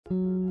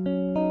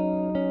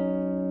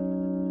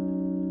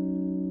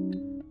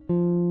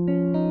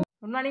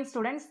Good morning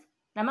students.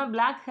 நம்ம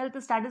black health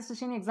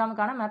statistician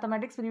examக்கான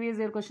mathematics previous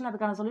year question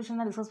அதுக்கான solution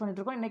தான் discuss பண்ணிட்டு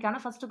இருக்கோம். இன்னைக்கான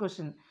first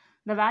question.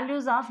 The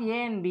values of a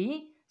and b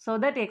so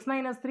that x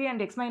minus 3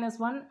 and x minus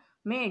 1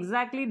 may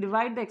exactly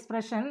divide the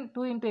expression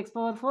 2 into x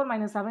power 4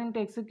 minus 7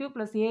 into x cube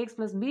plus ax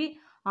plus b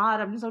r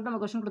அப்படின்னு சொல்லிட்டு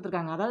நம்ம question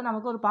கொடுத்துருக்காங்க. அதாவது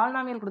நமக்கு ஒரு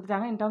polynomial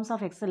கொடுத்துட்டாங்க in terms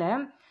of xல.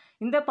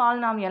 இந்த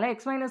பாலினாமியலை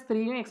x minus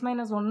 3யும் x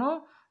minus 1ம்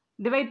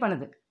divide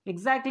பண்ணுது.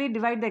 எக்ஸாக்ட்லி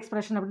டிவைட் த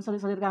எக்ஸ்பிரஷன்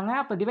அப்படின்னு சொல்லியிருக்காங்க.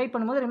 அப்போ டிவைட்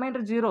பண்ணும்போது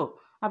ரிமைண்டர் 0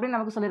 அப்படின்னு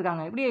நமக்கு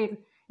சொல்லியிருக்காங்க. இப்படி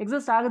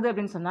எக்ஸிஸ்ட் ஆகுது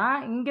அப்படின்னு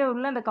சொன்னால் இங்கே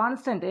உள்ள இந்த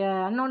கான்ஸ்டன்ட்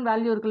அன்னோன்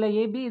வேல்யூ இருக்குல்ல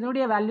ஏபி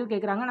இதனுடைய வேல்யூ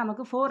கேட்குறாங்க.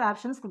 நமக்கு 4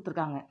 ஆப்ஷன்ஸ்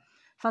கொடுத்துருக்காங்க.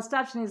 First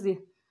option is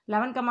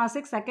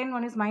 11,6, second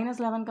one is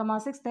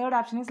 -11,6, third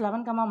option is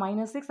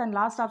 11,-6 and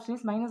last option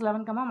is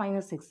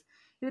 -11,-6.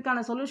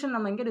 இதுக்கான சொல்யூஷன்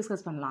நம்ம இங்கே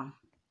டிஸ்கஸ் பண்ணலாம்.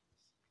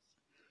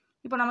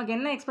 இப்போ நமக்கு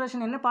என்ன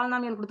எக்ஸ்பிரஷன் என்ன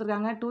பாலினாமியல்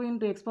கொடுத்துருக்காங்க 2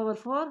 into x power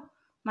 4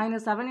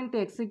 minus 7 into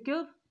x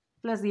cube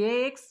plus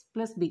ax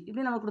plus b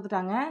இப்படி நம்ம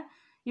கொடுத்துட்டாங்க.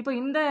 இப்போ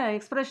இந்த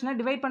எக்ஸ்பிரஷனை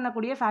டிவைட்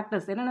பண்ணக்கூடிய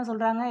ஃபேக்டர்ஸ் என்னென்ன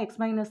சொல்கிறாங்க x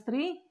minus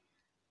 3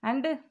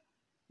 and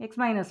x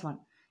minus 1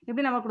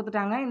 இப்படி நம்ம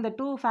கொடுத்துட்டாங்க. இந்த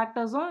 2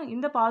 ஃபேக்டர்ஸும்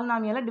இந்த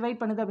பாலினாமியலை டிவைட்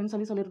பண்ணுது அப்படின்னு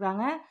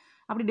சொல்லியிருக்காங்க.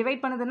 அப்படி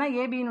டிவைட் பண்ணுதுன்னா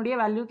ஏபியினுடைய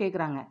வேல்யூ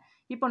கேட்குறாங்க.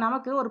 இப்போ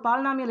நமக்கு ஒரு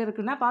பாலினாமியல்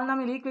இருக்குன்னா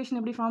பாலினாமியல் ஈக்குவேஷன்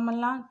எப்படி ஃபார்ம்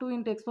பண்ணலாம் 2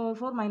 into x power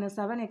 4 minus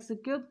 7 x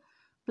cube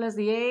plus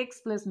ax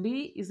plus b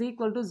is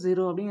equal to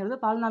 0 அப்படிங்கிறது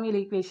பாலினாமியல்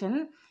ஈக்குவேஷன்.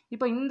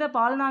 இப்போ இந்த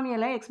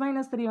பாலினாமியலை x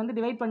minus 3 வந்து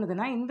டிவைட்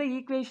பண்ணுதுன்னா இந்த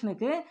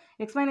ஈக்குவேஷனுக்கு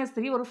x minus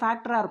 3 ஒரு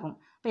ஃபேக்டராக இருக்கும்.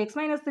 இப்போ x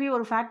minus 3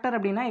 ஒரு ஃபேக்டர்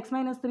அப்படின்னா x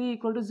minus 3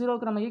 equal to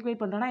 0க்கு நம்ம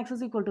ஈக்குவேட் பண்ணுறோம்னா x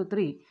is equal to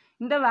 3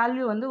 இந்த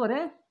வேல்யூ வந்து ஒரு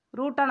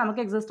ரூட்டாக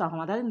நமக்கு எக்ஸிஸ்ட்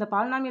ஆகும். அதாவது இந்த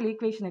polynomial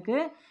ஈக்குவேஷனுக்கு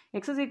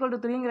x is equal to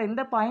 3ங்கிற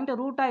இந்த பாயிண்ட்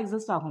ரூட்டாக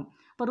எக்ஸிஸ்ட் ஆகும்.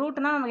 இப்போ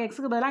ரூட்னா நமக்கு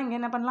எக்ஸுக்கு பதிலாக இங்கே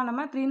என்ன பண்ணலாம்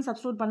நம்ம 3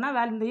 சப்ஸ்டியூட்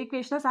பண்ணால் இந்த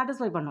ஈக்குவேஷனை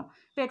சாட்டிஸ்ஃபை பண்ணும்.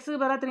 இப்போ எக்ஸுக்கு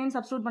பதிலாக 3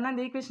 சப்ஸ்டியூட் பண்ணால்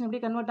இந்த ஈக்குவேஷன்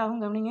எப்படி கன்வெர்ட்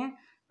ஆகும் கவனிங்க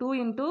 2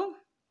 into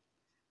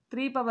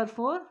 3 power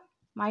 4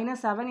 minus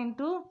 7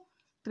 into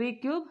 3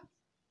 cube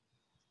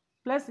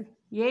plus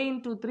a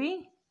into 3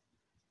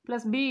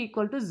 plus b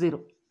equal to 0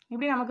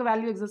 இப்படி நமக்கு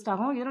வேல்யூ எக்ஸிஸ்ட்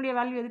ஆகும். இதனுடைய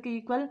வேல்யூ எதுக்கு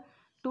ஈக்குவல்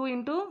 2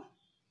 into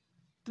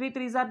 3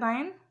 3s are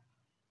 9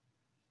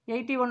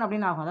 81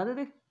 அப்படின்னு ஆகும்.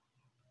 அதாவது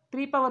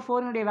 3 power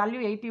 4 இனுடைய value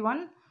 81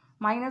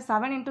 minus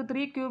 7 into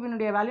 3 cube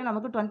இனுடைய value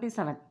நமக்கு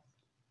 27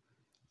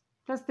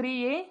 plus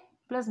 3a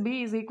plus b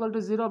is equal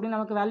to 0 அப்படின்னு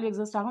நமக்கு வேல்யூ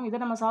எக்ஸிஸ்ட் ஆகும். இதை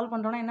நம்ம சால்வ்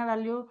பண்ணுறோம்னா என்ன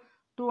வேல்யூ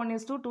 2 1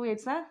 is 2 2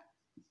 8s are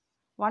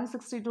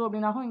 162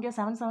 அப்படின்னாகும். இங்கே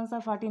 7 7s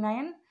are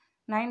 49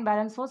 9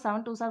 balance 4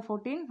 7 2s are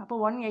 14 அப்போ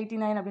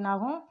 189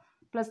 அப்படின்னாகும்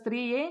plus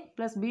 3a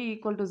plus b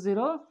equal to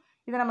 0.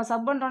 இதை நம்ம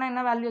சப் பண்ணுறோன்னா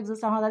என்ன வேல்யூ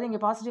எக்ஸிஸ்ட் ஆகும் அதாவது இங்கே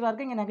பாசிட்டிவாக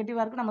இருக்குது இங்கே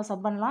நெகட்டிவாக இருக்குது நம்ம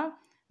சப் பண்ணலாம்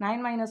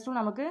 9 minus 2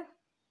 நமக்கு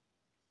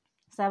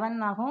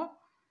 7 ஆகும்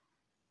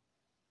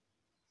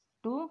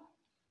 2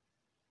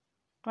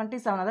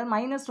 27 அதாவது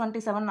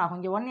 -27 ஆகும்.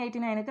 இங்கே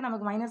 189க்கு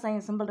நமக்கு மைனஸ்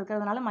சிம்பிள்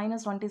இருக்கிறதுனால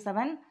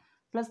 -27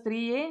 plus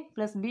 3a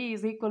plus b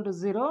is equal to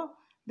 0.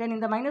 தென்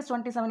இந்த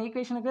 -27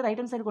 ஈக்குவேஷனுக்கு ரைட்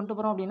ஹேண்ட் சைடு கொண்டு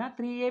போகிறோம் அப்படின்னா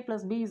 3a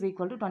plus b is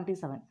equal to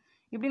 27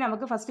 இப்படி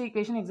நமக்கு ஃபஸ்ட்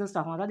ஈக்குவேஷன் எக்ஸிஸ்ட்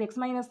ஆகும். அதாவது x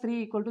minus 3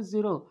 ஈக்குவல் டு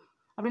 0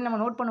 அப்படின்னு நம்ம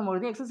நோட்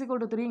பண்ணும்போது x is equal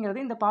to 3ங்கிறது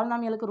இந்த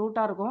பாலினாமியலுக்கு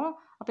ரூட்டாக இருக்கும்.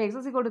 அப்போ x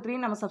is equal to 3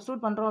 நம்ம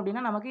சப்ஸ்டியூட் பண்ணுறோம்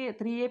அப்படின்னா நமக்கு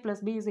 3a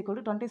plus b is equal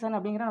to 27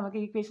 அப்படிங்கிற நமக்கு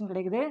ஈக்குவேஷன்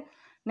கிடைக்குது.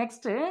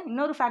 நெக்ஸ்ட்டு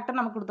இன்னொரு ஃபேக்டர்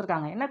நமக்கு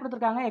கொடுத்துருக்காங்க. என்ன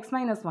கொடுத்துருக்காங்க x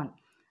minus 1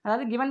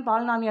 அதாவது கிவன்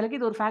பாலினாமியலுக்கு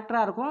இது ஒரு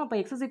ஃபேக்டராக இருக்கும். அப்போ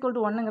x is equal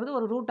to 1ங்கிறது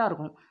ஒரு ரூட்டாக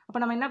இருக்கும். அப்போ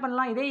நம்ம என்ன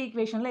பண்ணலாம் இதே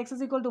ஈக்குவேஷனில் x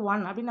is equal to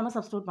 1 அப்படின்னு நம்ம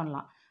சப்ஸ்டியூட்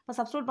பண்ணலாம். இப்போ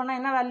சப்ஸ்டியூட் பண்ணால்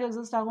என்ன வேல்யூ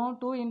எக்ஸிஸ்ட் ஆகும்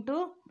 2 into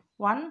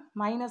 1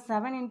 minus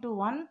 7 into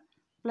 1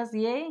 plus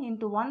a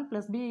into 1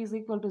 plus b is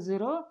equal to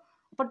 0.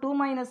 அப்போ 2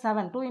 minus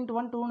 7 2 into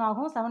 1 2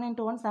 ஆகும் 7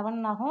 into 1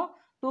 7 ஆகும்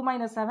 2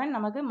 minus 7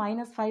 நமக்கு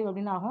 -5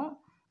 அப்படின்னு ஆகும்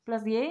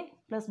plus a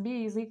plus b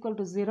is equal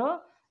to 0.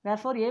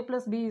 therefore a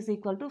plus b is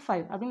equal to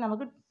 5 அப்படின்னு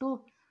நமக்கு 2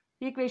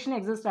 equation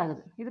exist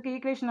ஆகுது. இதுக்கு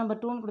ஈக்குவேஷன் நம்பர்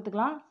 2ன்னு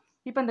கொடுத்துக்கலாம்.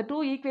 இப்போ இந்த 2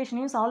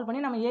 ஈக்குவேஷனையும் சால்வ்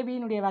பண்ணி நம்ம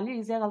ஏபியினுடைய வேல்யூ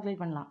ஈஸியாக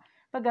கால்குலேட் பண்ணலாம்.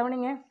 இப்போ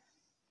கவனிங்க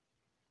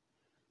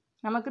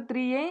நமக்கு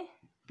 3a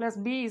plus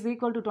b is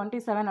equal to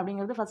 27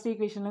 அப்படிங்கிறது ஃபஸ்ட்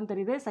ஈக்குவேஷன்லேருந்து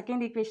தெரியுது.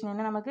 செகண்ட் ஈக்குவேஷன்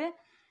என்ன நமக்கு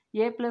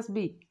a plus b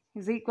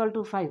is equal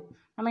to 5.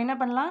 நம்ம என்ன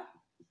பண்ணலாம்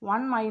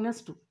 1 minus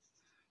 2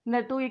 இந்த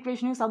 2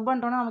 ஈக்குவேஷனையும் சப்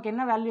பண்ணுறோன்னா நமக்கு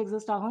என்ன வேல்யூ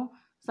எக்ஸிஸ்ட் ஆகும்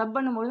சப்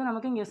பண்ணும்போது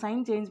நமக்கு இங்கே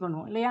சைன் சேஞ்ச்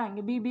பண்ணுவோம் இல்லையா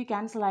இங்கே b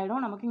கேன்சல்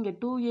ஆகிடும். நமக்கு இங்கே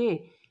 2a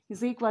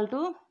is equal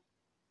to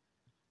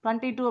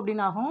 22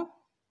 அப்படின்னு ஆகும்.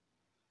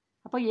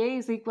 அப்போ a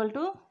is equal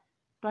to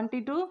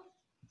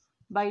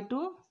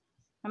 22/2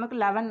 நமக்கு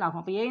 11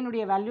 ஆகும். அப்போ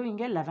a-னுடைய வேல்யூ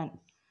இங்கே 11.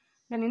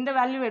 தென் இந்த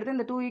வேல்யூ எடுத்து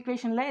இந்த 2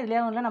 ஈக்குவேஷனில் இதுலேயே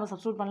ஒன்றில் நம்ம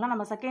சப்ஸ்டியூட் பண்ணலாம்.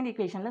 நம்ம செகண்ட்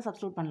ஈக்குவேஷனில்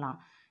சப்ஸ்டியூட் பண்ணலாம்.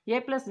 a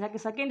ப்ளஸ்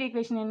செகண்ட்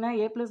ஈக்குவேஷன் என்ன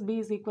a plus b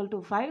is equal to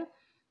 5.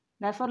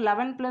 therefore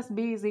 11 plus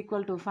b is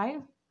equal to 5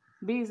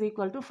 b is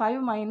equal to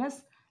 5 minus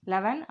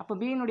 11. அப்போ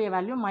b-னுடைய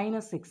வேல்யூ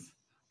 -6.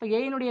 இப்போ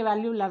a-னுடைய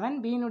வேல்யூ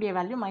 11 b-னுடைய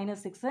வேல்யூ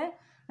 -6.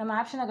 நம்ம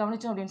ஆப்ஷனை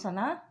கவனித்தோம் அப்படின்னு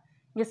சொன்னால்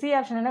இங்கே சி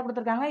ஆப்ஷன் என்ன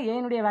கொடுத்துருக்காங்க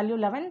a-னுடைய வேல்யூ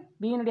 11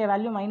 b-னுடைய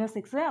வேல்யூ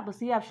 -6. அப்போ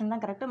சி ஆப்ஷன்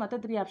தான் கரெக்டு மற்ற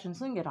 3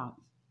 ஆப்ஷன்ஸும் இங்கே ராங்.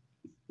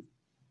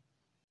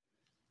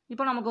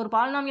 இப்போ நமக்கு ஒரு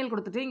பாலினாமியல்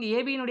கொடுத்துட்டு இங்கே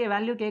ஏபியினுடைய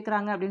வேல்யூ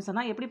கேட்குறாங்க அப்படின்னு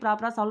சொன்னால் எப்படி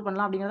ப்ராப்பராக சால்வ்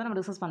பண்ணலாம் அப்படிங்கிறத நம்ம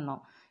டிஸ்கஸ்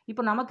பண்ணோம்.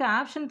 இப்போ நமக்கு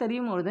ஆப்ஷன்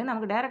தெரியும் பொழுது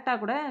நமக்கு டேரெக்டாக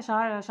கூட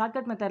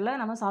ஷார்ட்கட் மெத்தடில்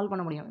நம்ம சால்வ்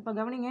பண்ண முடியும். இப்போ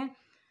கவனிங்க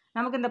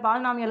நமக்கு இந்த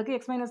பாலினாமியலுக்கு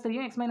x -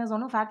 3யும் x -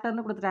 1ம்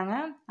ஃபேக்டர்னு கொடுத்துட்டாங்க.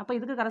 அப்போ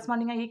இதுக்கு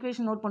கரஸ்பாண்டிங்காக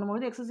ஈக்குவேஷன் நோட்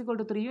பண்ணும்போது x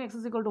 = 3யும் x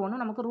 =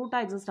 1ம் நமக்கு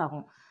ரூட்டாக எக்ஸிஸ்ட்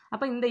ஆகும்.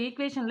 அப்போ இந்த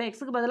ஈக்குவேஷனில்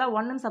எக்ஸுக்கு பதிலாக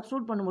 1ன்னு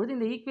சப்ஸ்டியூட் பண்ணும்போது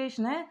இந்த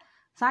ஈக்குவேஷனை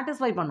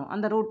சாட்டிஸ்ஃபை பண்ணும்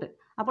அந்த ரூட்.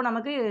 அப்போ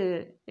நமக்கு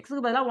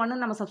எக்ஸுக்கு பதிலாக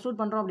 1ன்னு நம்ம சப்ஸ்டியூட்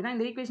பண்ணுறோம் அப்படின்னா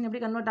இந்த ஈக்குவேஷன்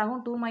எப்படி கன்வெர்ட்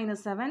ஆகும்? 2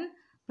 - 7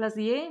 +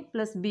 a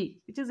 + b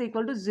which is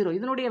equal to 0.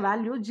 இதனுடைய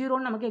வேல்யூ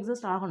 0ன்னு நமக்கு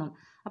எக்ஸிஸ்ட் ஆகணும்.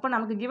 அப்போ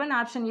நமக்கு கிவன்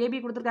ஆப்ஷன் ஏபி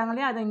கொடுத்துருக்காங்க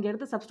இல்லையா, அதை இங்கே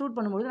எடுத்து சப்ஸ்டியூட்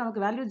பண்ணும்போது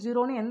நமக்கு வேல்யூ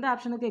 0ன்னு எந்த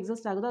ஆப்ஷனுக்கு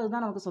எக்ஸிஸ்ட் ஆகுதோ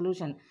அதுதான் நமக்கு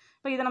சொல்யூஷன்.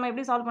 இப்போ இதை நம்ம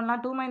எப்படி சால்வ்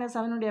பண்ணலாம்? 2 -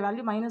 7 உடைய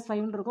வேல்யூ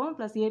 -5 இருக்கும் +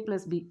 a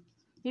 + b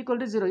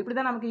 = 0. இப்படி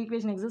தான் நமக்கு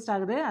ஈக்குவேஷன் எக்ஸிஸ்ட்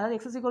ஆகுது. அதாவது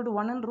x =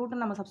 1ன்னு ரூட்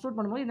நம்ம சப்ஸ்டியூட்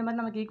பண்ணும்போது இந்த மாதிரி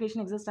நமக்கு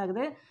ஈக்குவேஷன் எக்ஸிஸ்ட்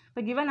ஆகுது.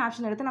 இப்போ கிவன்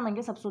ஆப்ஷன் எடுத்து நம்ம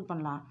இங்கே சப்ஸ்டியூட்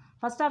பண்ணலாம்.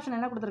 ஃபர்ஸ்ட் ஆப்ஷன்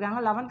என்ன கொடுத்துருக்காங்க?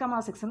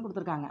 11,6ன்னு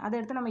கொடுத்துருக்காங்க. அதை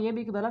எடுத்து நம்ம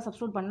ஏபிக்கு பதிலாக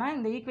சப்ஸ்டியூட் பண்ணால்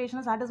இந்த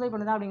ஈக்குவேஷனை சாட்டிஸ்ஃபை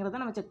பண்ணுதா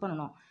அப்படிங்கிறத நம்ம செக்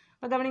பண்ணணும்.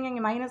 இப்போ கவனிங்க,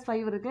 இங்கே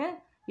 -5 இருக்குது,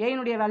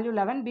 ஏனுடைய வேல்யூ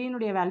 11,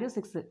 பினுடைய வேல்யூ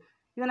 6.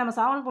 இதை நம்ம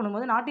சால்வ்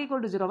பண்ணும்போது நாட்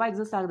ஈக்குவல் டு 0வா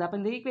எக்ஸிஸ்ட் ஆகுது. அப்போ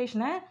இந்த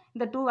ஈக்குவேஷனை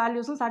இந்த 2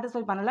 வேல்யூஸும்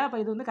சாட்டிஸ்ஃபை பண்ணல. அப்போ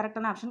இது வந்து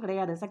கரெக்டான ஆப்ஷன்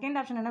கிடையாது. செகண்ட்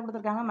ஆப்ஷன் என்ன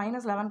கொடுத்துருக்காங்க?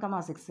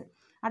 -11,6.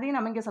 அதையும்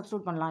நம்ம இங்கே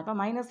சப்ஸ்டியூட் பண்ணலாம். இப்போ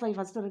 -5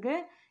 ஃபர்ஸ்ட் இருக்குது,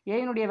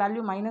 ஏனுடைய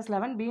வேல்யூ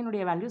 -11,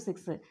 பினுடைய வேல்யூ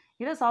 6.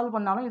 இதை சால்வ்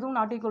பண்ணாலும் இதுவும்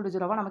நாட் ஈக்குவல் டு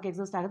 0வா நமக்கு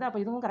எக்ஸிஸ்ட் ஆகுது. அப்போ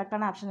இதுவும்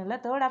கரெக்டான ஆப்ஷன் இல்லை.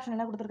 தேர்ட் ஆப்ஷன்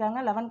என்ன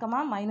கொடுத்துருக்காங்க?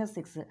 11,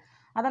 -6.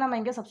 அதை நம்ம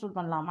இங்கே சப்ஸ்டியூட்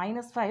பண்ணலாம்.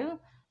 -5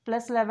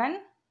 + 11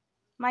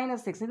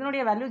 -6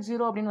 இதனுடைய வேல்யூ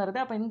 0 அப்படின்னு வருது.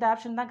 அப்போ இந்த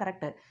ஆப்ஷன் தான்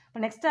கரெக்ட். இப்போ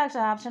நெக்ஸ்ட்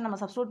ஆப்ஷன் நம்ம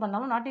சப்ஸ்டியூட்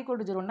பண்ணாலும் நாட் ஈக்குவல்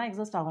டு 0 தான்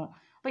எக்ஸிஸ்ட் ஆகும்.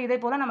 இப்போ இதே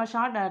போல் நம்ம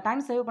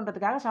டைம் சேவ்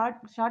பண்ணுறதுக்காக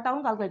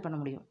ஷார்ட்டாகவும் கால்குலேட் பண்ண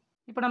முடியும்.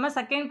 இப்போ நம்ம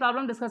செகண்ட்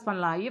ப்ராப்ளம் டிஸ்கஸ்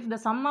பண்ணலாம். If the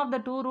some of the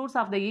two roots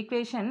of the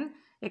equation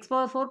x⁴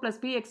 +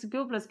 px³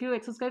 +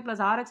 qx²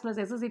 + rx +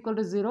 s =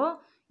 0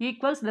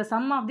 equals the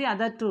some of the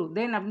other two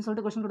then அப்படின்னு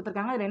சொல்லிட்டு கொஸ்டின்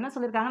கொடுத்துருக்காங்க. இதில் என்ன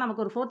சொல்லியிருக்காங்க?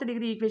 நமக்கு ஒரு 4th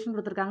டிகிரி ஈக்குவேஷன்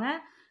கொடுத்துருக்காங்க.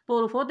 இப்போ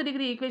ஒரு 4th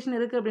டிகிரி ஈக்குவேஷன்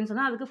இருக்குது அப்படின்னு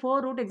சொன்னால் அதுக்கு 4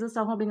 ரூட் எக்ஸிஸ்ட்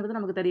ஆகும் அப்படிங்கிறது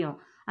நமக்கு தெரியும்.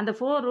 அந்த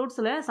 4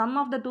 ரூட்ஸில் some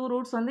of the two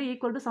roots வந்து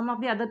equal to some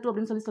of the other two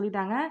அப்படின்னு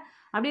சொல்லிட்டாங்க.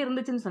 அப்படி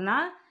இருந்துச்சுன்னு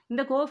சொன்னால்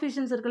இந்த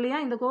கோஎஃபிஷியன்ட்ஸ் இருக்கு இல்லையா,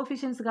 இந்த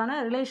கோஎஃபிஷியன்ட்ஸ்க்கான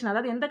ரிலேஷன்,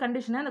 அதாவது எந்த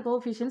கண்டிஷனை அந்த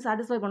கோஎஃபிஷியன்ட்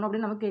சாட்டிஸ்ஃபை பண்ணும்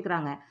அப்படின்னு நமக்கு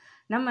கேட்குறாங்க.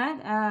 நம்ம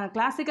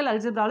classical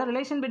அல்ஜிப்ராவில்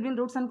relation between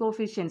roots and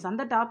coefficients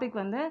அந்த டாபிக்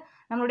வந்து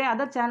நம்மளுடைய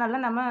அதர்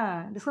சேனலில் நம்ம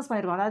டிஸ்கஸ்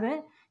பண்ணியிருக்கோம். அதாவது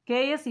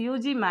KS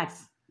UG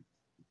மேக்ஸ்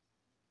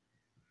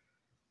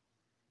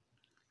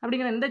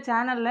அப்படிங்கிற இந்த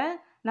சேனலில்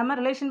நம்ம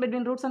ரிலேஷன்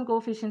பிட்வீன் ரூட்ஸ் அண்ட்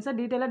கோஎஃபிஷியன்ட்ஸை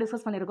டீட்டெயிலாக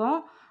டிஸ்கஸ் பண்ணியிருக்கோம்.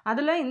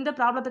 அதில் இந்த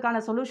ப்ராப்ளத்துக்கான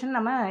சொல்யூஷன்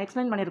நம்ம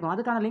எக்ஸ்பிளைன் பண்ணியிருக்கோம்.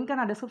 அதுக்கான லிங்க்கை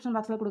நான் டிஸ்கிரிப்ஷன்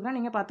பாக்ஸில் கொடுக்குறேன்,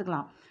 நீங்கள்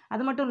பார்த்துக்கலாம்.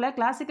 அது மட்டும் இல்லை,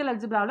 கிளாசிக்கல்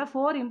அல்ஜிப்ராவில்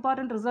 4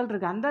 இம்பார்ட்டன்ட் ரிசல்ட்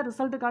இருக்குது. அந்த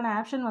ரிசல்ட்டுக்கான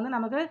ஆப்ஷன் வந்து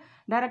நமக்கு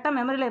டேரெக்டாக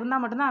மெமரியில்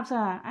இருந்தால் மட்டும்தான்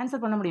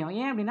ஆன்சர் பண்ண முடியும்.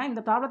 ஏன் அப்படின்னா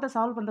இந்த ப்ராப்ளத்தை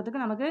சால்வ்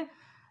பண்ணுறதுக்கு நமக்கு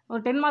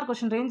ஒரு 10 மார்க்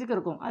கொஸ்டின் ரேஞ்சுக்கு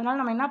இருக்கும்.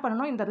 அதனால் நம்ம என்ன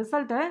பண்ணணும்? இந்த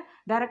ரிசல்ட்டை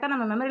டேரெக்டாக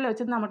நம்ம மெமரியில்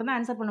வச்சுருந்தா மட்டும்தான்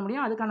ஆன்சர் பண்ண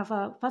முடியும். அதுக்கான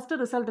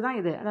ஃபஸ்ட்டு ரிசல்ட் தான்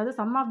இது. அதாவது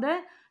some of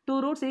the two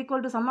roots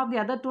equal to some of the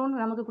other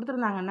டூன்னு நமக்கு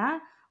கொடுத்துருந்தாங்கன்னா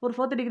ஒரு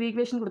 4th டிகிரி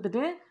ஈக்குவேஷன்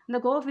கொடுத்துட்டு இந்த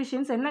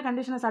கோஎஃபிஷியன்ட்ஸ் என்ன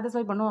கண்டிஷனை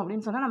சாட்டிஸ்ஃபை பண்ணும்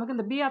அப்படின்னு சொன்னால் நமக்கு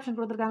இந்த பி ஆப்ஷன்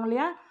கொடுத்துருக்காங்க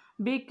இல்லையா,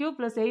 b³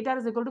 + 8r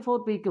 =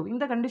 4p³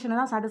 இந்த கண்டிஷனை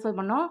தான் சாட்டிஸ்ஃபை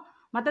பண்ணும்.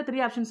 மற்ற 3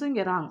 ஆப்ஷன்ஸும்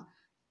இங்கே ராங்.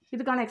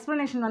 இதுக்கான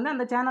எக்ஸ்ப்ளனேஷன் வந்து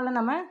அந்த சேனலில்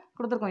நம்ம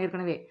கொடுத்துருக்கோம்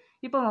ஏற்கனவே.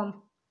 இப்போ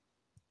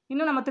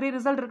இன்னும் நம்ம 3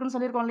 ரிசல்ட் இருக்குன்னு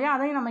சொல்லியிருக்கோம் இல்லையா,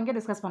 அதையும் நம்ம இங்கே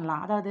டிஸ்கஸ்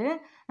பண்ணலாம். அதாவது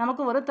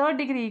நமக்கு ஒரு 3rd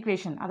டிகிரி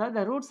ஈக்குவேஷன், அதாவது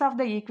the roots of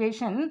the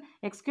equation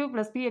x³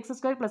 +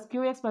 px² +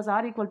 qx +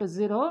 r =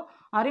 0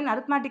 are in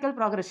arithmetical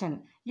progression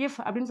if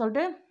அப்படின்னு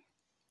சொல்லிட்டு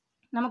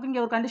நமக்கு இங்கே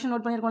ஒரு கண்டிஷன்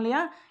நோட் பண்ணியிருக்கோம் இல்லையா,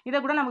 இதை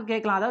கூட நமக்கு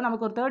கேட்கலாம். அதாவது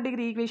நமக்கு ஒரு 3rd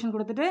டிகிரி ஈக்குவேஷன்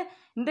கொடுத்துட்டு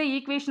இந்த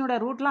ஈக்குவேஷனோட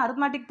ரூட்லாம்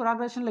அரித்மெட்டிக்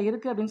ப்ராக்ரஷனில்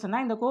இருக்குது அப்படின்னு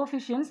சொன்னால் இந்த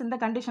கோஎஃபிஷியன்ட்ஸ் இந்த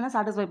கண்டிஷனை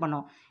சாட்டிஸ்ஃபை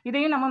பண்ணும்.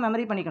 இதையும் நம்ம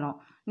மெமரி பண்ணிக்கணும்.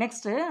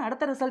 நெக்ஸ்ட்டு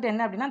அடுத்த ரிசல்ட்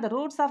என்ன அப்படின்னா the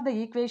roots of the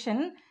equation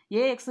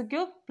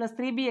ax³ +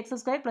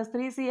 3bx² +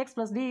 3cx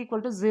 + d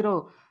 = 0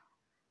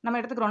 நம்ம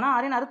எடுத்துக்கிறோம்னா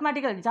ஆரின்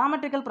அரித்மெட்டிக்கல்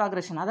ஜாமெட்ரிக்கல்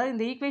ப்ராக்ரஷன், அதாவது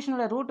இந்த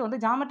ஈக்குவேஷனோட ரூட் வந்து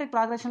ஜாமெட்ரிக்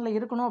ப்ராக்ரஷனில்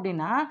இருக்கணும்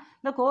அப்படின்னா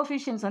இந்த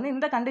கோஎஃபிஷியன்ட்ஸ் வந்து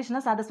இந்த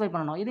கண்டிஷனை சாட்டிஸ்ஃபை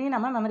பண்ணணும். இதையும்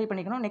நம்ம மெமரி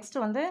பண்ணிக்கணும்.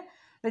 நெக்ஸ்ட் வந்து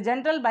the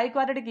general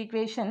biquadratic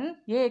equation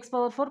ax⁴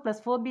 +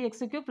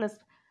 4bx³ +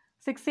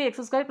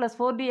 6cx² +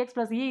 4dx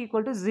 + e =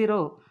 0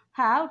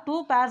 have 2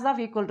 pairs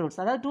of equal roots.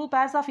 அதாவது 2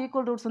 pairs of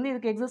equal roots வந்து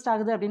இதுக்கு எக்ஸிஸ்ட்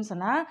ஆகுது அப்படின்னு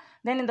சொன்னால்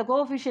தென் இந்த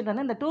கோஎஃபிஷியன்ட்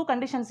வந்து இந்த 2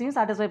 கண்டிஷன்ஸையும்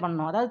சாட்டிஸ்ஃபை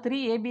பண்ணணும். அதாவது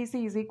 3abc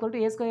 =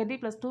 a²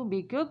 +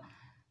 2b³.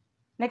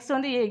 நெக்ஸ்ட்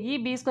வந்து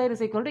EB²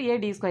 =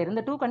 AD².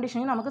 இந்த 2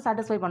 கண்டிஷனையும் நமக்கு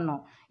சாட்டிஸ்ஃபை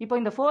பண்ணணும். இப்போ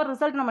இந்த 4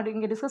 ரிசல்ட் நம்ம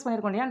இங்கே டிஸ்கஸ்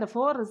பண்ணியிருக்கோம் இல்லையா, இந்த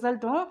 4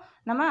 ரிசல்ட்டும்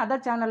நம்ம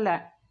அதர் சேனலில்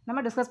நம்ம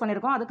டிஸ்கஸ்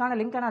பண்ணியிருக்கோம். அதுக்கான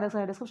லிங்க்கை நான்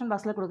டிஸ்கிரிப்ஷன்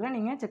பாக்ஸில் கொடுக்குறேன்,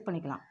 நீங்கள் செக்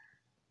பண்ணிக்கலாம்.